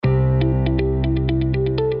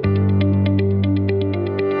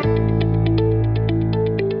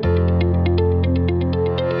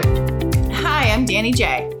Danny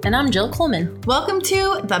J. And I'm Jill Coleman. Welcome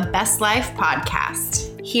to the Best Life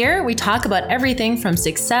Podcast. Here we talk about everything from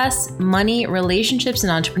success, money, relationships,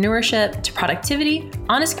 and entrepreneurship to productivity,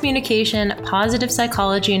 honest communication, positive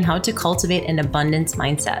psychology, and how to cultivate an abundance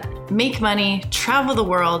mindset. Make money, travel the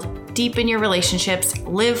world, deepen your relationships,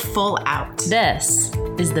 live full out. This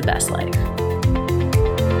is the best life.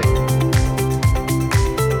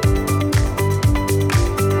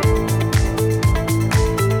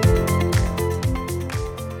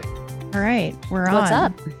 All right, we're on. What's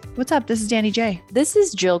up? What's up? This is Danny J. This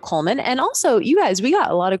is Jill Coleman. And also, you guys, we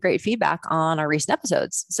got a lot of great feedback on our recent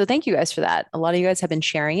episodes. So thank you guys for that. A lot of you guys have been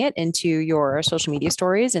sharing it into your social media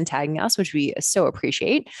stories and tagging us, which we so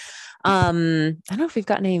appreciate. I don't know if we've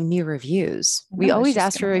gotten any new reviews. We always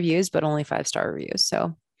ask for reviews, but only 5-star reviews.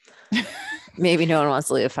 So maybe no one wants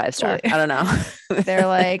to leave a 5-star. I don't know. They're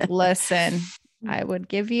like, listen, I would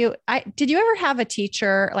give you, did you ever have a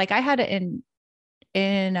teacher? Like I had it in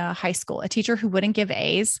high school, a teacher who wouldn't give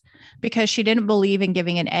A's because she didn't believe in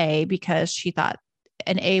giving an A because she thought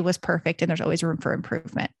an A was perfect and there's always room for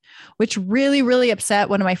improvement, which really, really upset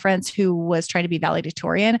one of my friends who was trying to be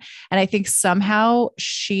valedictorian. And I think somehow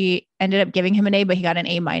she ended up giving him an A, but he got an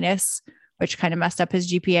A minus, which kind of messed up his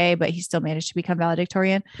GPA, but he still managed to become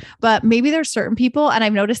valedictorian. But maybe there's certain people, and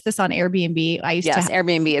I've noticed this on Airbnb.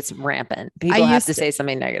 Airbnb, it's rampant. People have to say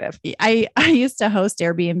something negative. I used to host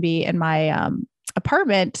Airbnb in my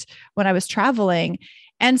apartment when I was traveling.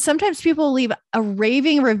 And sometimes people leave a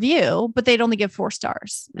raving review, but they'd only give 4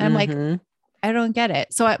 stars. And I'm like, I don't get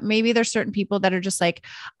it. So maybe there's certain people that are just like,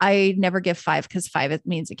 I never give 5 because 5, it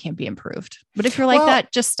means it can't be improved. But if you're like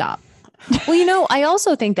that, just stop. Well, I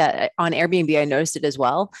also think that on Airbnb, I noticed it as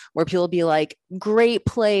well, where people be like, great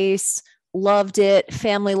place, loved it,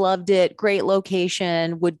 family loved it, great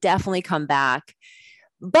location, would definitely come back.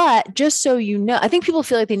 But just so you know, I think people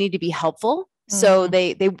feel like they need to be helpful. So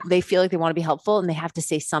they feel like they want to be helpful and they have to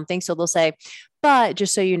say something. So they'll say, but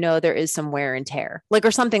just so you know, there is some wear and tear, like,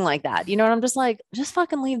 or something like that, you know, and I'm just like, just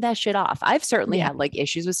fucking leave that shit off. I've certainly had like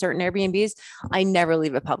issues with certain Airbnbs. I never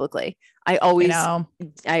leave it publicly. I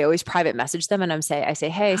always private message them and I say,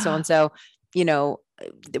 hey, so-and-so, you know,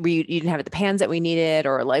 you didn't have the pans that we needed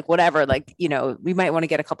or like whatever, like, you know, we might want to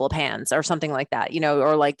get a couple of pans or something like that, you know,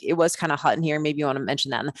 or like it was kind of hot in here. Maybe you want to mention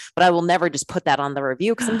that, but I will never just put that on the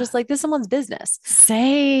review because I'm just like, this is someone's business.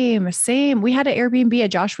 Same. We had an Airbnb at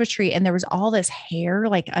Joshua Tree and there was all this hair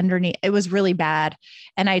like underneath. It was really bad.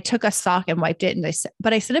 And I took a sock and wiped it. And I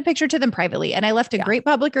sent a picture to them privately and I left a great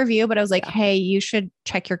public review, but I was like, hey, you should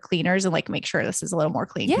check your cleaners and like, make sure this is a little more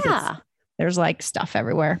clean. Yeah. There's like stuff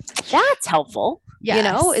everywhere. That's helpful. Yes. You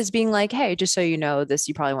know, is being like, hey, just so you know this,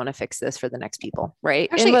 you probably want to fix this for the next people. Right.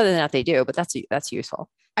 Actually, and whether or not they do, but that's useful.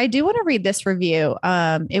 I do want to read this review.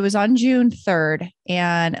 It was on June 3rd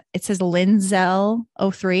and it says Linzel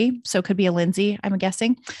 03. So it could be a Lindsay, I'm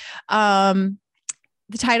guessing.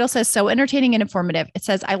 The title says, so entertaining and informative. It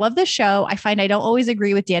says, I love this show. I find I don't always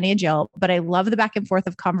agree with Danny and Jill, but I love the back and forth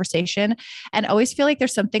of conversation and always feel like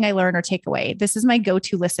there's something I learn or take away. This is my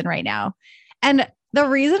go-to listen right now. And the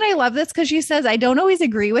reason I love this, because she says, I don't always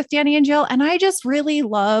agree with Danny and Jill. And I just really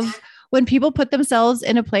love when people put themselves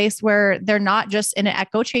in a place where they're not just in an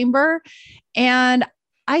echo chamber. And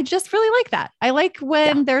I just really like that. I like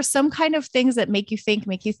when there's some kind of things that make you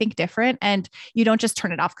think different and you don't just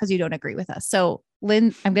turn it off because you don't agree with us. So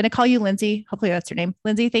Lynn, I'm going to call you Lindsay. Hopefully that's your name.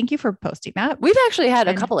 Lindsay, thank you for posting that. We've actually had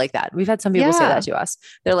a couple like that. We've had some people say that to us.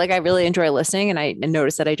 They're like, I really enjoy listening and I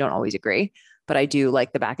notice that I don't always agree, but I do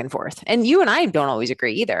like the back and forth. And you and I don't always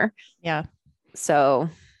agree either. Yeah. So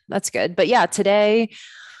that's good. But yeah, today,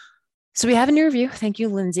 so we have a new review. Thank you,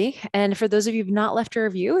 Lindsay. And for those of you who've not left a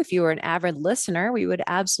review, if you are an avid listener, we would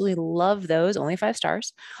absolutely love those. Only 5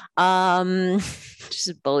 stars.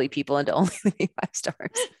 Just bully people into only leaving 5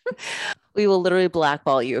 stars. We will literally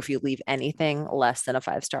blackball you if you leave anything less than a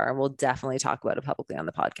 5-star. And we'll definitely talk about it publicly on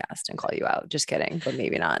the podcast and call you out. Just kidding, but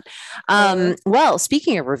maybe not. Well,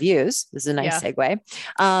 speaking of reviews, this is a nice segue.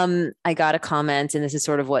 I got a comment, and this is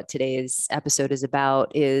sort of what today's episode is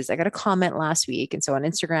about, is I got a comment last week. And so on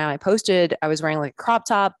Instagram, I posted, I was wearing like a crop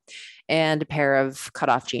top and a pair of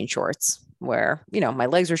cutoff jean shorts where, you know, my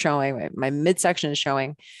legs are showing, my midsection is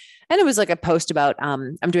showing. And it was like a post about,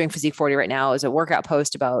 I'm doing Physique 40 right now as a workout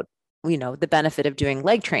post about, you know, the benefit of doing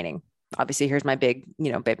leg training. Obviously, here's my big,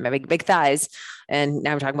 you know, my big thighs. And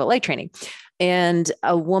now I'm talking about leg training. And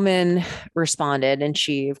a woman responded and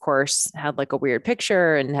she, of course, had like a weird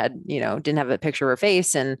picture and had, you know, didn't have a picture of her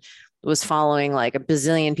face and was following like a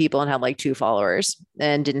bazillion people and had like 2 followers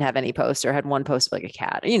and didn't have any posts or had one post of like a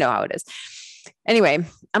cat. You know how it is. Anyway,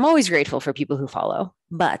 I'm always grateful for people who follow,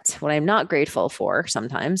 but what I'm not grateful for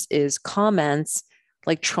sometimes is comments,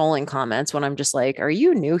 like trolling comments when I'm just like, are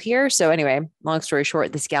you new here? So anyway, long story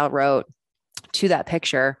short, this gal wrote to that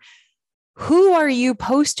picture, who are you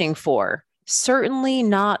posting for? Certainly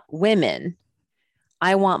not women.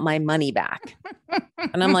 I want my money back.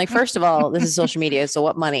 And I'm like, first of all, this is social media. So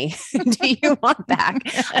what money do you want back?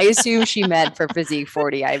 I assume she meant for Physique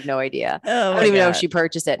 40. I have no idea. I don't even know if she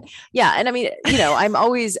purchased it. Yeah. And I mean, I am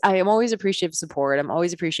always appreciative of support. I'm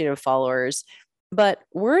always appreciative of followers, but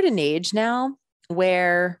we're at an age now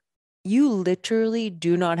where you literally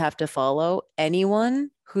do not have to follow anyone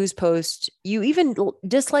whose post you even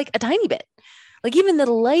dislike a tiny bit. Like even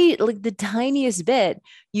the tiniest bit,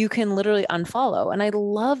 you can literally unfollow. And I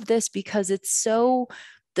love this because it's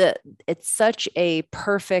such a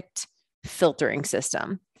perfect filtering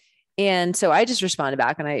system. And so I just responded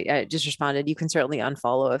back and I just responded, you can certainly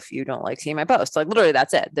unfollow if you don't like seeing my post. Like literally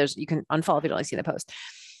that's it. You can unfollow if you don't like seeing the post.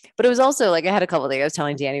 But it was also like, I had a couple of things I was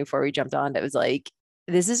telling Danny before we jumped on. It was like,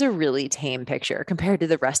 this is a really tame picture compared to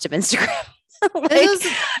the rest of Instagram.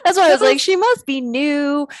 That's why I was like, she must be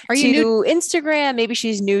new to Instagram. Maybe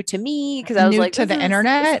she's new to me because I was like, to the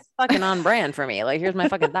internet. Fucking on brand for me. Like, here's my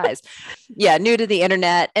fucking thighs. Yeah, new to the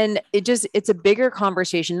internet, and it's a bigger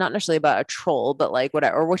conversation, not necessarily about a troll, but like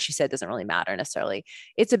what she said doesn't really matter necessarily.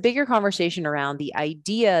 It's a bigger conversation around the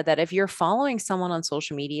idea that if you're following someone on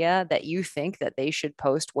social media, that you think that they should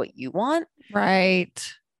post what you want,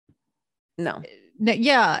 right? No.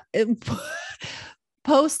 Yeah.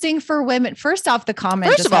 Posting for women. First off, the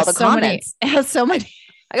comments. First of all, the comments has so many.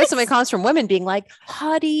 I got so many comments from women being like,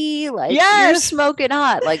 "Hottie, like you're smoking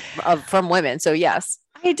hot," like from women. So yes,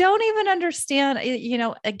 I don't even understand.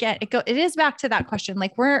 Again, it is back to that question.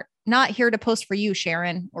 Like, we're not here to post for you,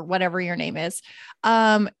 Sharon, or whatever your name is.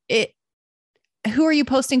 Who are you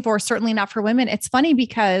posting for? Certainly not for women. It's funny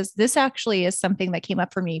because this actually is something that came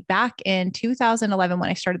up for me back in 2011 when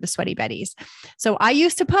I started the Sweaty Betties. So I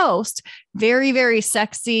used to post very, very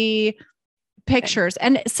sexy pictures,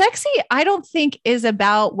 and sexy, I don't think is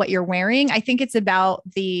about what you're wearing. I think it's about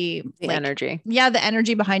the energy. Yeah. The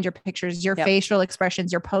energy behind your pictures, your facial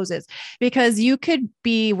expressions, your poses, because you could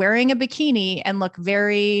be wearing a bikini and look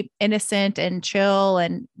very innocent and chill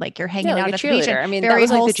and like you're hanging out at the beach. I mean, very that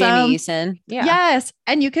was wholesome. Like the Jamie Eason. Yeah. Yes.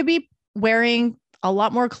 And you could be wearing a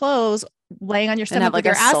lot more clothes, laying on your stomach with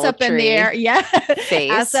your ass up in the air. Yeah.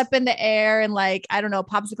 Ass up in the air and like, I don't know,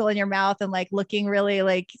 popsicle in your mouth and like looking really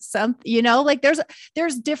like like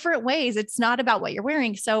there's different ways. It's not about what you're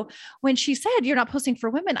wearing. So when she said you're not posting for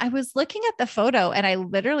women, I was looking at the photo and I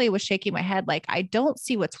literally was shaking my head. Like, I don't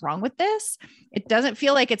see what's wrong with this. It doesn't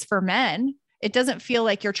feel like it's for men. It doesn't feel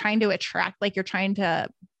like you're trying to attract, like you're trying to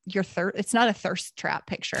it's not a thirst trap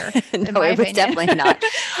picture. No, it was definitely not.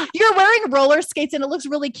 You're wearing roller skates and it looks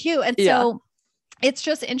really cute. And so it's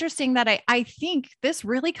just interesting that I think this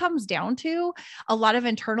really comes down to a lot of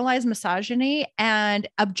internalized misogyny and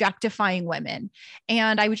objectifying women.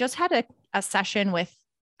 And I just had a session with,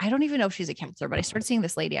 I don't even know if she's a counselor, but I started seeing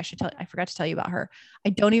this lady. I forgot to tell you about her. I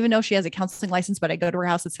don't even know if she has a counseling license, but I go to her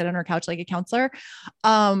house and sit on her couch like a counselor.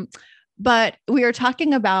 But we were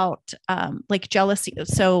talking about like jealousy.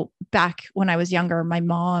 So back when I was younger, my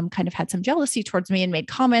mom kind of had some jealousy towards me and made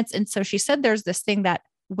comments. And so she said, there's this thing that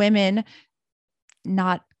women,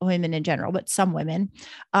 not women in general, but some women,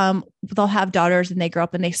 they'll have daughters and they grow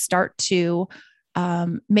up and they start to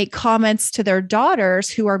make comments to their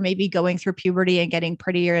daughters who are maybe going through puberty and getting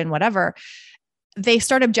prettier and whatever. They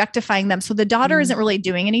start objectifying them. So the daughter isn't really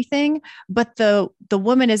doing anything, but the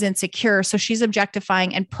woman is insecure. So she's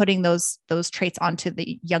objectifying and putting those traits onto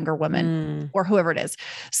the younger woman or whoever it is.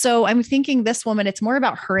 So I'm thinking this woman, it's more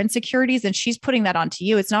about her insecurities and she's putting that onto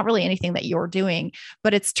you. It's not really anything that you're doing,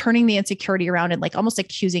 but it's turning the insecurity around and like almost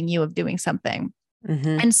accusing you of doing something.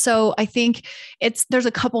 Mm-hmm. And so I think there's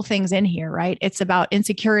a couple things in here, right? It's about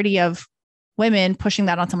insecurity of women pushing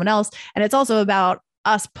that on someone else. And it's also about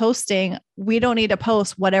us posting. We don't need to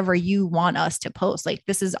post whatever you want us to post. Like,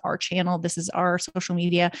 this is our channel. This is our social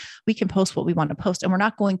media. We can post what we want to post, and we're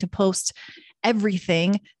not going to post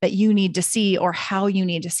everything that you need to see or how you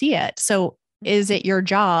need to see it. So is it your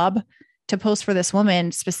job to post for this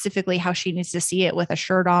woman specifically how she needs to see it with a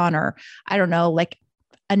shirt on, or I don't know, like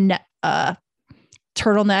a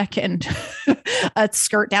turtleneck and a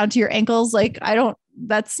skirt down to your ankles? Like,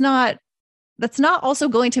 that's not also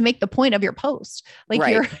going to make the point of your post. Like,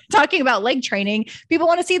 you're talking about leg training. People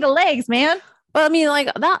want to see the legs, man. Well, I mean,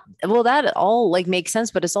 like that, well, that all like makes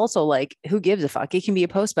sense, but it's also like, who gives a fuck? It can be a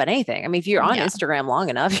post about anything. I mean, if you're on Yeah. Instagram long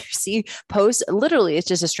enough, you see posts, literally, it's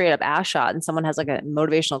just a straight up ass shot and someone has like a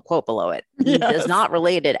motivational quote below it. It does Yes. not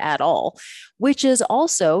relate it at all, which is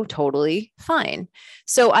also totally fine.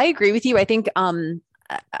 So I agree with you. I think,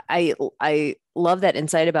 I love that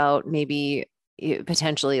insight about maybe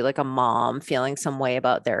potentially like a mom feeling some way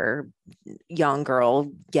about their young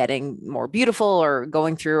girl getting more beautiful or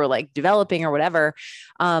going through or like developing or whatever.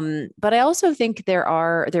 But I also think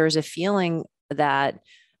there's a feeling that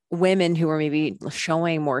women who are maybe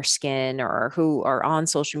showing more skin or who are on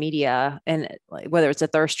social media, and like, whether it's a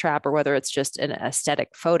thirst trap or whether it's just an aesthetic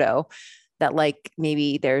photo, that like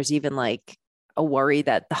maybe there's even like a worry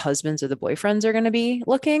that the husbands or the boyfriends are going to be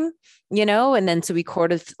looking, and then so we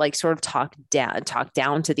sort of talk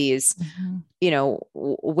down to these, Mhm.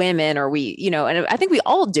 women, or we, and I think we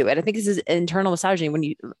all do it. I think this is internal misogyny.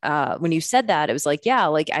 When you said that, it was like, yeah,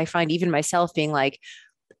 like I find even myself being like,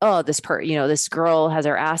 oh, this girl has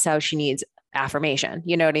her ass out. She needs affirmation.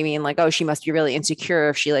 You know what I mean? Like, oh, she must be really insecure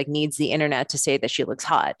if she like needs the internet to say that she looks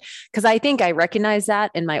hot. Cause I think I recognize that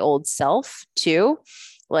in my old self too.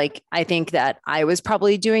 Like, I think that I was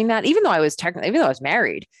probably doing that, even though I was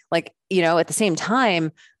married, like, at the same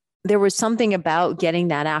time, there was something about getting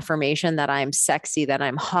that affirmation that I'm sexy, that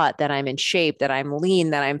I'm hot, that I'm in shape, that I'm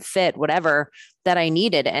lean, that I'm fit, whatever, that I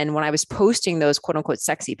needed. And when I was posting those quote unquote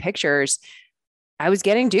sexy pictures, I was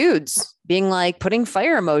getting dudes being like, putting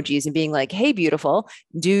fire emojis and being like, hey, beautiful,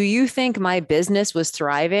 do you think my business was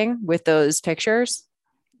thriving with those pictures?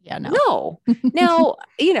 Yeah, no. No.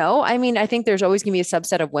 Now, I mean, I think there's always going to be a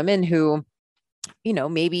subset of women who,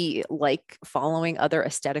 maybe like following other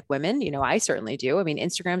aesthetic women. I certainly do. I mean,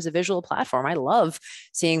 Instagram's a visual platform. I love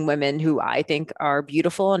seeing women who I think are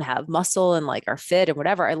beautiful and have muscle and like are fit and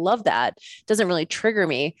whatever. I love that. It doesn't really trigger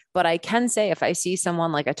me, but I can say if I see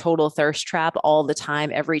someone like a total thirst trap all the time,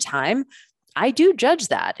 every time, I do judge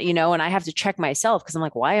that, and I have to check myself because I'm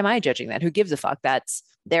like, why am I judging that? Who gives a fuck? That's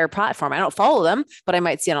their platform. I don't follow them, but I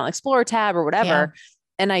might see it on Explore tab or whatever. Yeah.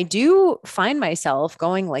 And I do find myself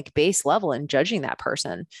going like base level and judging that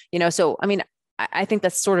person, So, I mean, I think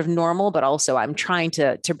that's sort of normal, but also I'm trying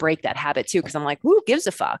to break that habit too. Cause I'm like, who gives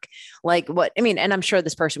a fuck? Like what, I mean, and I'm sure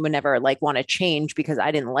this person would never like want to change because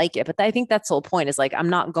I didn't like it. But I think that's the whole point is like, I'm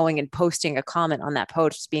not going and posting a comment on that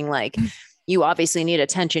post being like, you obviously need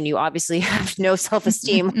attention. You obviously have no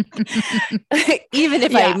self-esteem, even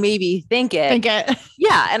if I maybe think it.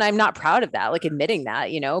 Yeah. And I'm not proud of that, like admitting that,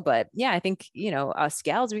 but yeah, I think, us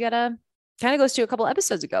gals, we gotta kind of goes to a couple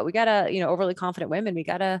episodes ago. We gotta, overly confident women, we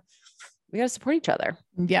gotta support each other.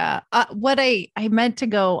 Yeah. What I meant to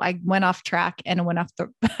go, I went off track and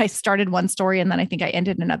I started one story and then I think I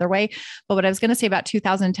ended another way. But what I was going to say about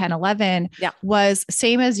 2010, 11 was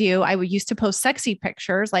same as you. I used to post sexy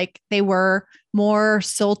pictures. Like they were more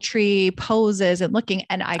sultry poses and looking.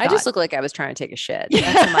 And I just looked like I was trying to take a shit.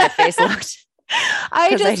 That's how my face looked.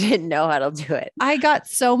 I didn't know how to do it. I got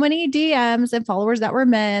so many DMs and followers that were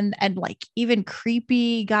men and like even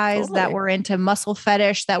creepy guys that were into muscle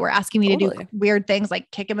fetish that were asking me to do weird things like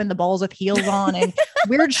kick him in the balls with heels on and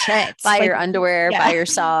weird shit. Buy your underwear, buy your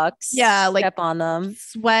socks. Yeah. Like step on them,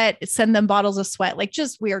 sweat, send them bottles of sweat, like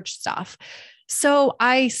just weird stuff. So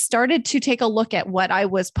I started to take a look at what I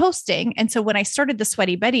was posting. And so when I started the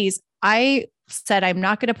Sweaty Betties, I said, I'm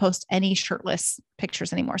not going to post any shirtless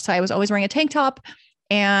pictures anymore. So I was always wearing a tank top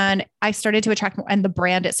and I started to attract more, and the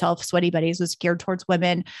brand itself, Sweaty Betties, was geared towards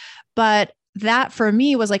women. But that for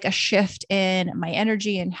me was like a shift in my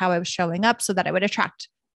energy and how I was showing up so that I would attract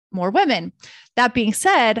more women. That being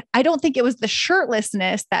said, I don't think it was the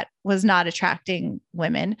shirtlessness that was not attracting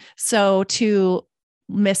women. So to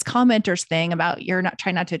Miss Commenters thing about you're not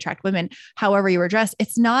trying not to attract women, however you were dressed,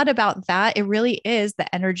 it's not about that. It really is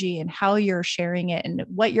the energy and how you're sharing it and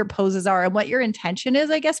what your poses are and what your intention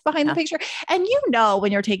is, I guess, behind the picture. And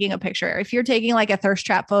when you're taking a picture, if you're taking like a thirst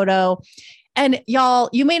trap photo, and y'all,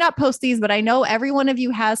 you may not post these, but I know every one of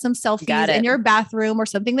you has some selfies in your bathroom or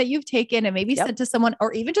something that you've taken and maybe sent to someone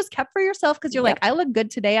or even just kept for yourself because you're like, I look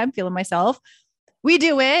good today. I'm feeling myself. We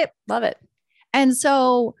do it. Love it. And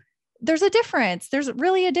so there's a difference. There's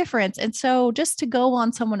really a difference. And so just to go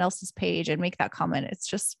on someone else's page and make that comment, it's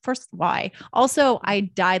just first, why? Also, I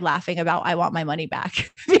died laughing about, I want my money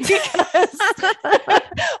back because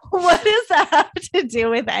what does that have to do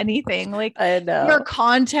with anything? Like I know your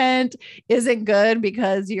content isn't good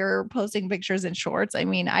because you're posting pictures in shorts. I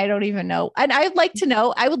mean, I don't even know. And I'd like to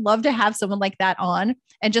know, I would love to have someone like that on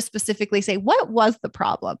and just specifically say, what was the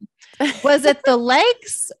problem? Was it the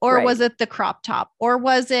legs or was it the crop top or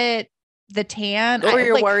was it the tan. Or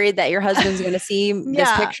you're worried that your husband's going to see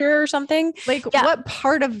this picture or something. Like what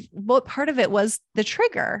part of it was the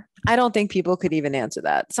trigger? I don't think people could even answer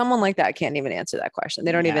that. Someone like that can't even answer that question.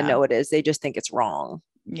 They don't even know what it is. They just think it's wrong.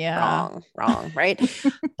 Yeah. Wrong. Right.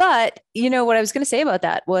 But you know, what I was going to say about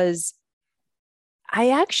that was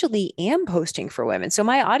I actually am posting for women. So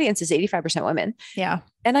my audience is 85% women. Yeah.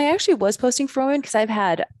 And I actually was posting for women because I've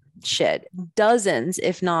had dozens,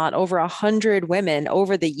 if not over 100 women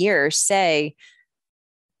over the years say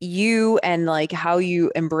you and like how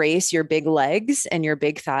you embrace your big legs and your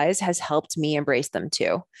big thighs has helped me embrace them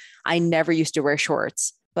too. I never used to wear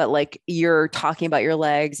shorts, but like you're talking about your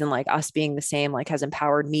legs and like us being the same, like has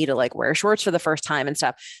empowered me to like wear shorts for the first time and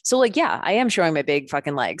stuff. So like, yeah, I am showing my big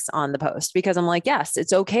fucking legs on the post because I'm like, yes,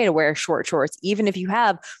 it's okay to wear short shorts, even if you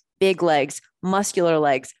have big legs, muscular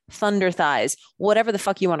legs, thunder thighs, whatever the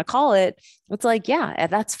fuck you want to call it. It's like, yeah,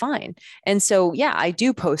 that's fine. And so, yeah, I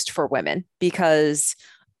do post for women because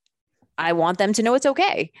I want them to know it's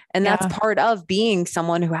okay. And that's part of being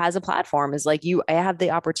someone who has a platform is like I have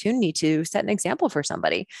the opportunity to set an example for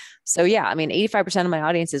somebody. So yeah, I mean, 85% of my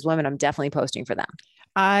audience is women. I'm definitely posting for them.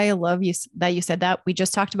 I love you that you said that. We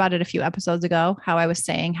just talked about it a few episodes ago, how I was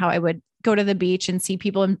saying how I would go to the beach and see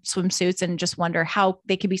people in swimsuits and just wonder how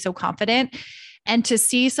they could be so confident. And to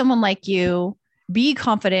see someone like you be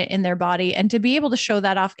confident in their body and to be able to show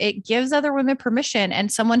that off, it gives other women permission.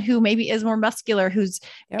 And someone who maybe is more muscular, who's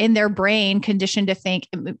in their brain conditioned to think,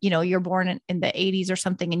 you know, you're born in the 80s or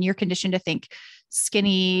something, and you're conditioned to think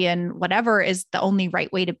skinny and whatever is the only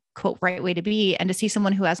right way to quote right way to be. And to see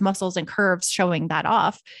someone who has muscles and curves showing that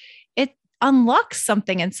off, it unlocks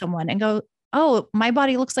something in someone and go, oh, my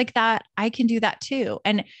body looks like that. I can do that too.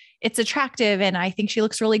 And it's attractive. And I think she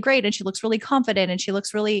looks really great. And she looks really confident and she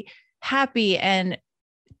looks really happy. And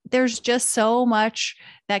there's just so much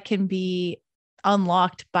that can be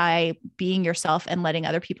unlocked by being yourself and letting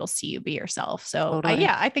other people see you be yourself. So totally.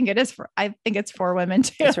 I think it's for women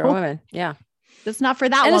too. It's for women. Yeah. It's not for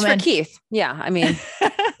that and woman. It's for Keith. Yeah. I mean,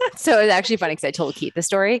 so it's actually funny because I told Keith the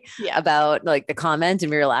story about like the comment and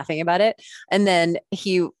we were laughing about it. And then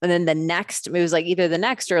the next, it was like either the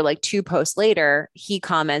next or like 2 posts later, he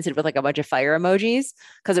commented with like a bunch of fire emojis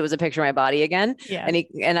because it was a picture of my body again. Yeah.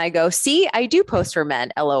 And I go, see, I do post for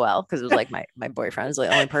men, LOL. Cause it was like my boyfriend's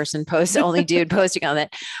the only dude posting on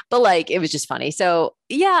it. But like, it was just funny. So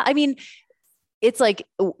yeah, I mean, it's like,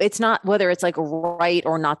 it's not whether it's like right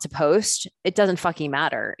or not to post. It doesn't fucking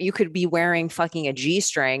matter. You could be wearing fucking a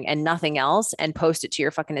G-string and nothing else and post it to your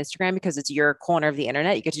fucking Instagram because it's your corner of the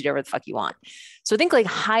internet. You get to do whatever the fuck you want. So I think like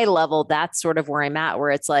high level, that's sort of where I'm at, where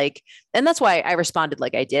it's like, and that's why I responded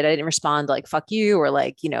like I did. I didn't respond like, fuck you, or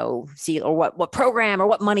like, you know, see, or what program or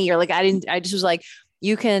what money, or like, I just was like,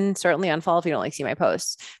 you can certainly unfollow if you don't like see my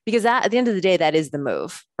posts, because that at the end of the day, that is the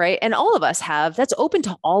move, right? And all of us have, that's open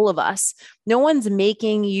to all of us. No one's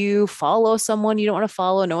making you follow someone you don't want to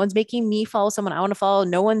follow. No one's making me follow someone I want to follow.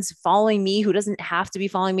 No one's following me who doesn't have to be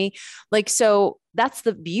following me. Like, so that's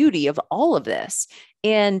the beauty of all of this.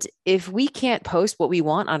 And if we can't post what we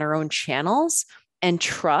want on our own channels and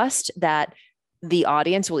trust that the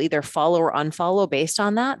audience will either follow or unfollow based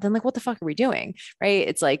on that, then like, what the fuck are we doing? Right.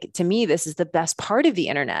 It's like, to me, this is the best part of the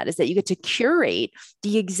internet, is that you get to curate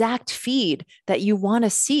the exact feed that you want to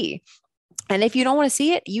see. And if you don't want to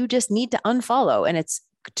see it, you just need to unfollow, and it's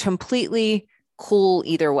completely cool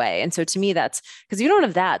either way. And so to me, that's because if you don't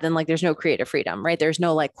have that, then like there's no creative freedom, right? There's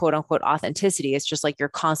no like quote unquote authenticity. It's just like you're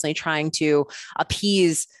constantly trying to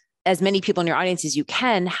appease as many people in your audience as you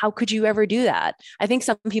can. How could you ever do that? I think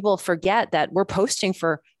some people forget that we're posting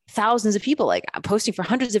for thousands of people, like I'm posting for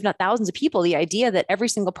hundreds, if not thousands of people. The idea that every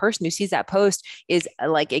single person who sees that post is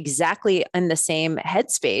like exactly in the same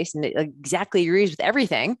headspace and exactly agrees with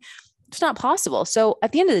everything, it's not possible. So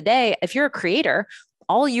at the end of the day, if you're a creator,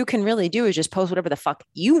 all you can really do is just post whatever the fuck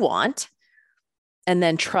you want, and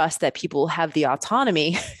then trust that people have the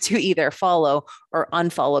autonomy to either follow or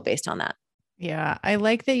unfollow based on that. Yeah. I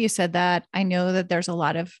like that you said that. I know that there's a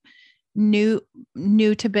lot of new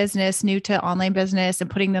to business, new to online business,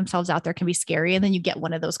 and putting themselves out there can be scary. And then you get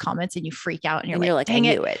one of those comments and you freak out and you're like, dang,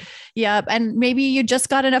 I knew it. Yeah. And maybe you just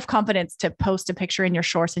got enough confidence to post a picture in your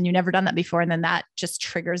shorts and you never done that before. And then that just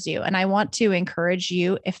triggers you. And I want to encourage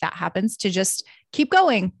you, if that happens, to just keep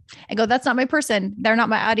going and go, that's not my person. They're not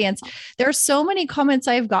my audience. There are so many comments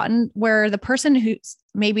I've gotten where the person who's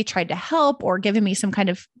maybe tried to help or given me some kind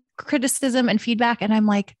of criticism and feedback, and I'm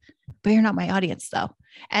like, but you're not my audience though.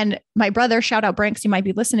 And my brother, shout out Branks, you might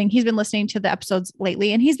be listening. He's been listening to the episodes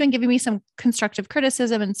lately, and he's been giving me some constructive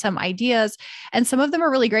criticism and some ideas. And some of them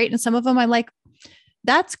are really great. And some of them I'm like,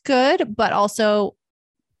 that's good. But also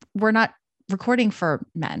we're not recording for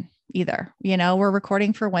men. either. You know, we're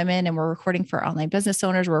recording for women and we're recording for online business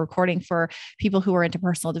owners. We're recording for people who are into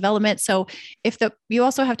personal development. So you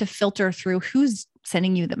also have to filter through who's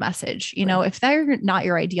sending you the message. You know, if they're not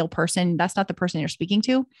your ideal person, that's not the person you're speaking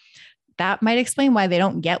to. That might explain why they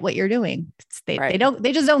don't get what you're doing. They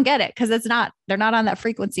just don't get it because they're not on that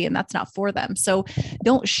frequency and that's not for them. So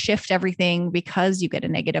don't shift everything because you get a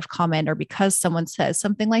negative comment or because someone says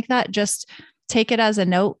something like that. Just take it as a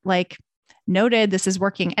note, like, noted, this is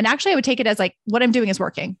working. And actually I would take it as like, what I'm doing is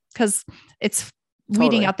working because it's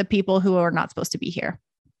weeding out the people who are not supposed to be here.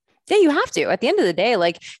 Yeah, you have to. At the end of the day,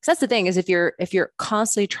 like, 'cause that's the thing is if you're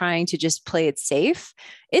constantly trying to just play it safe,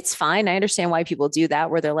 it's fine. I understand why people do that,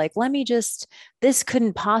 where they're like, this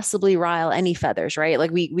couldn't possibly rile any feathers, right?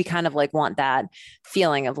 Like we kind of like want that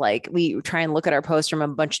feeling of like, we try and look at our post from a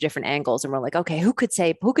bunch of different angles and we're like, okay, who could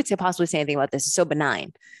possibly say anything about this? It's so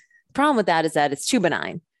benign. The problem with that is that it's too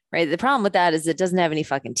benign. Right. The problem with that is it doesn't have any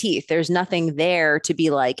fucking teeth. There's nothing there to be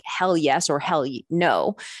like, hell yes or hell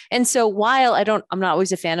no. And so while I'm not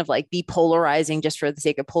always a fan of like be polarizing just for the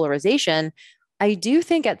sake of polarization, I do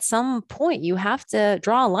think at some point you have to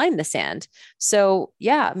draw a line in the sand. So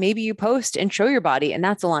yeah, maybe you post and show your body and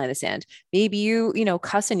that's a line in the sand. Maybe you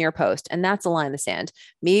cuss in your post and that's a line in the sand.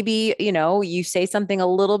 Maybe, you say something a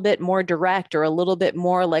little bit more direct or a little bit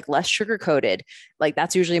more like less sugar coated. Like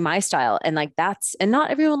that's usually my style. And like and not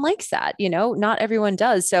everyone likes that, not everyone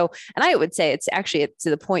does. So, and I would say it's to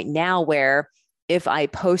the point now where if I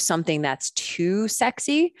post something that's too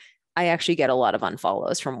sexy, I actually get a lot of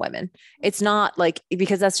unfollows from women. It's not like,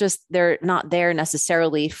 because they're not there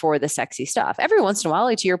necessarily for the sexy stuff. Every once in a while,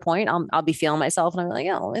 like to your point, I'll be feeling myself and I'm like,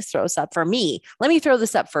 oh, let's throw this up for me. Let me throw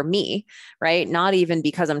this up for me. Right. Not even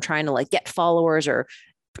because I'm trying to like get followers or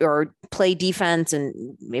play defense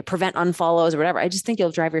and prevent unfollows or whatever. I just think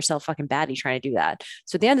you'll drive yourself fucking batty trying to do that.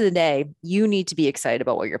 So at the end of the day, you need to be excited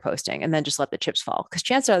about what you're posting and then just let the chips fall. Because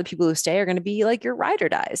chances are the people who stay are going to be like your ride or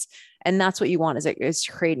dies. And that's what you want is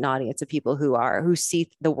to create an audience of people who see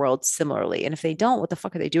the world similarly. And if they don't, what the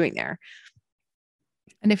fuck are they doing there?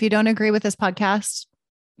 And if you don't agree with this podcast,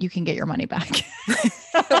 you can get your money back.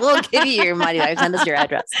 We'll give you your money back. Send us your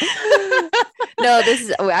address. No, this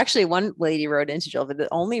is actually one lady wrote into Jill, but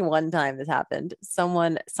the only one time this happened,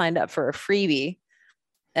 someone signed up for a freebie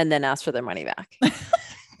and then asked for their money back.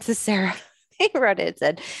 To Sarah, he wrote it,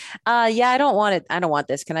 said, yeah, I don't want it. I don't want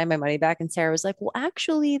this. Can I have my money back? And Sarah was like, well,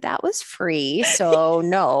 actually that was free. So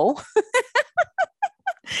no.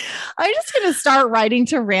 I'm just going to start writing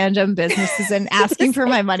to random businesses and asking for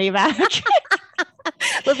my money back.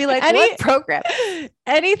 We'll be like, what program?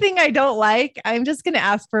 Anything I don't like, I'm just going to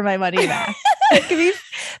ask for my money back.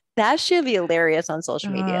 That should be hilarious on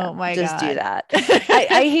social media. Oh my just God. Do that.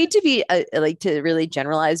 I hate to be to really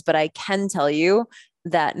generalize, but I can tell you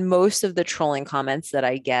that most of the trolling comments that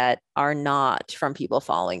I get are not from people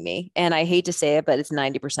following me. And I hate to say it, but it's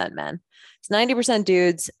 90% men. It's 90%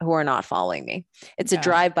 dudes who are not following me. It's a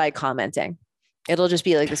drive-by commenting. It'll just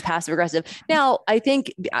be like this passive aggressive. Now, I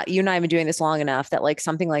think you and I have been doing this long enough that like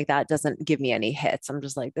something like that doesn't give me any hits. I'm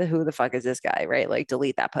just like, who the fuck is this guy? Right? Like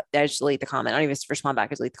delete that. I just delete the comment. I don't even respond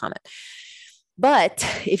back. I delete the comment. But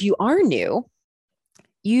if you are new,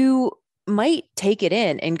 you might take it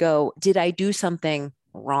in and go, did I do something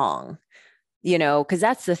wrong? Because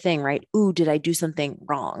that's the thing, right? Ooh, did I do something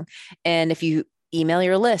wrong? And if you email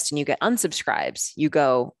your list and you get unsubscribes, you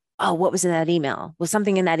go, oh, what was in that email? Was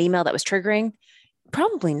something in that email that was triggering?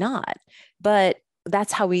 Probably not. But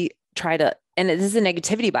that's how we try to, and this is a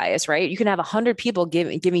negativity bias, right? You can have 100 people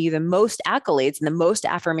giving you the most accolades and the most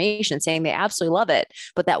affirmation saying they absolutely love it.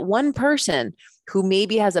 But that one person who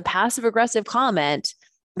maybe has a passive aggressive comment,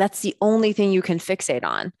 that's the only thing you can fixate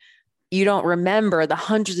on. You don't remember the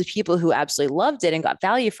hundreds of people who absolutely loved it and got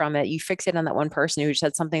value from it. You fixate on that one person who just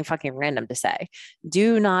had something fucking random to say.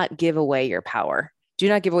 Do not give away your power. Do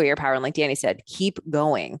not give away your power. And like Danny said, keep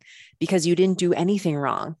going because you didn't do anything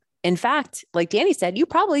wrong. In fact, like Danny said, you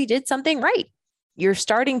probably did something right. You're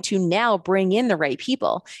starting to now bring in the right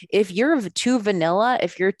people. If you're too vanilla,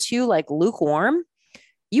 if you're too like lukewarm,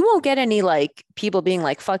 you won't get any like people being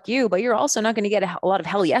like, fuck you, but you're also not going to get a lot of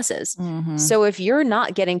hell yeses. Mm-hmm. So if you're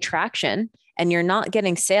not getting traction and you're not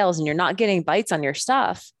getting sales and you're not getting bites on your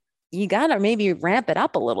stuff, you got to maybe ramp it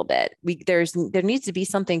up a little bit. There needs to be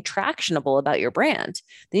something tractionable about your brand.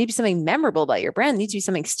 There needs to be something memorable about your brand. There needs to be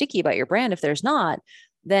something sticky about your brand. If there's not,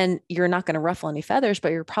 then you're not going to ruffle any feathers,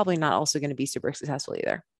 but you're probably not also going to be super successful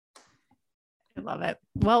either. I love it.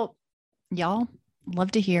 Well, y'all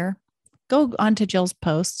love to hear. Go on to Jill's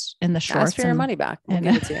posts in the shorts. Ask for your money back. We'll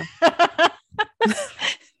give it to you.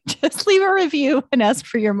 Just leave a review and ask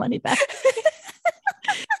for your money back.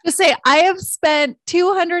 Just say, I have spent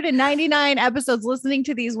 299 episodes listening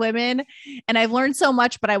to these women and I've learned so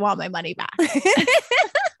much, but I want my money back.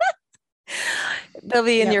 They'll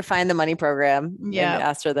be in your Find the Money program. Yeah. And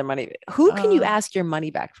ask for their money. Who can you ask your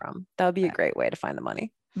money back from? That would be a great way to find the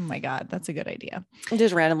money. Oh my God, that's a good idea.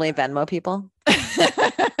 Just randomly Venmo people.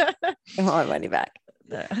 I want my money back.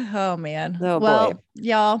 Oh man. Oh, well, boy.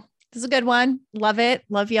 Y'all, this is a good one. Love it.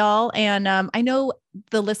 Love y'all. And I know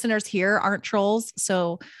the listeners here aren't trolls.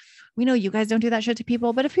 So we know you guys don't do that shit to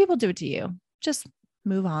people, but if people do it to you, just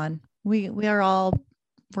move on. We're all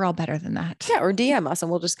better than that. Yeah. Or DM us and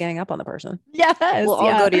we'll just gang up on the person. Yes. We'll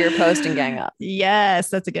all go to your post and gang up. Yes.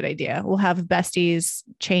 That's a good idea. We'll have besties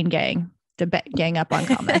chain gang to gang up on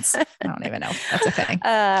comments. I don't even know if that's a thing.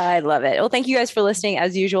 I love it. Well, thank you guys for listening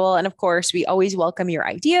as usual. And of course, we always welcome your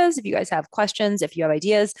ideas. If you guys have questions, if you have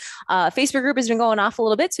ideas, Facebook group has been going off a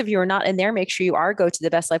little bit. So if you are not in there, make sure you are. Go to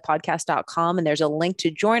thebestlifepodcast.com and there's a link to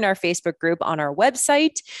join our Facebook group on our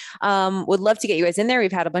website. Would love to get you guys in there.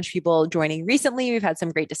 We've had a bunch of people joining recently. We've had some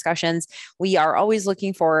great discussions. We are always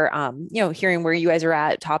looking for, hearing where you guys are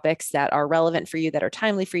at, topics that are relevant for you, that are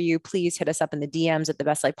timely for you. Please hit us up in the DMs at the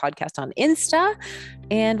Best Life Podcast on Insta,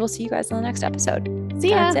 and we'll see you guys in the next episode.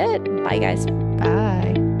 See ya. That's it. Bye, guys. Bye.